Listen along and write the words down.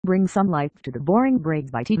Bring some life to the boring braids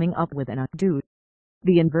by teaming up with an updo.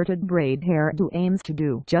 The inverted braid hairdo aims to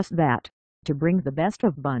do just that. To bring the best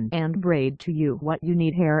of bun and braid to you, what you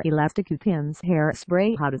need: hair elastic, pins,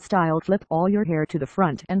 hairspray. How to style: flip all your hair to the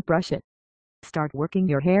front and brush it. Start working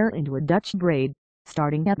your hair into a Dutch braid,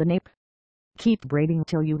 starting at the nape. Keep braiding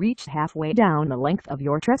till you reach halfway down the length of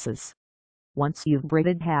your tresses. Once you've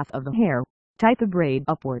braided half of the hair, tie the braid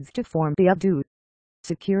upwards to form the updo.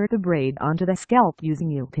 Secure the braid onto the scalp using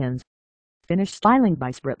U-pins. Finish styling by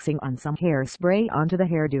spritzing on some hairspray onto the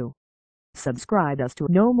hairdo. Subscribe us to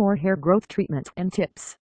know more hair growth treatments and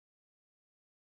tips.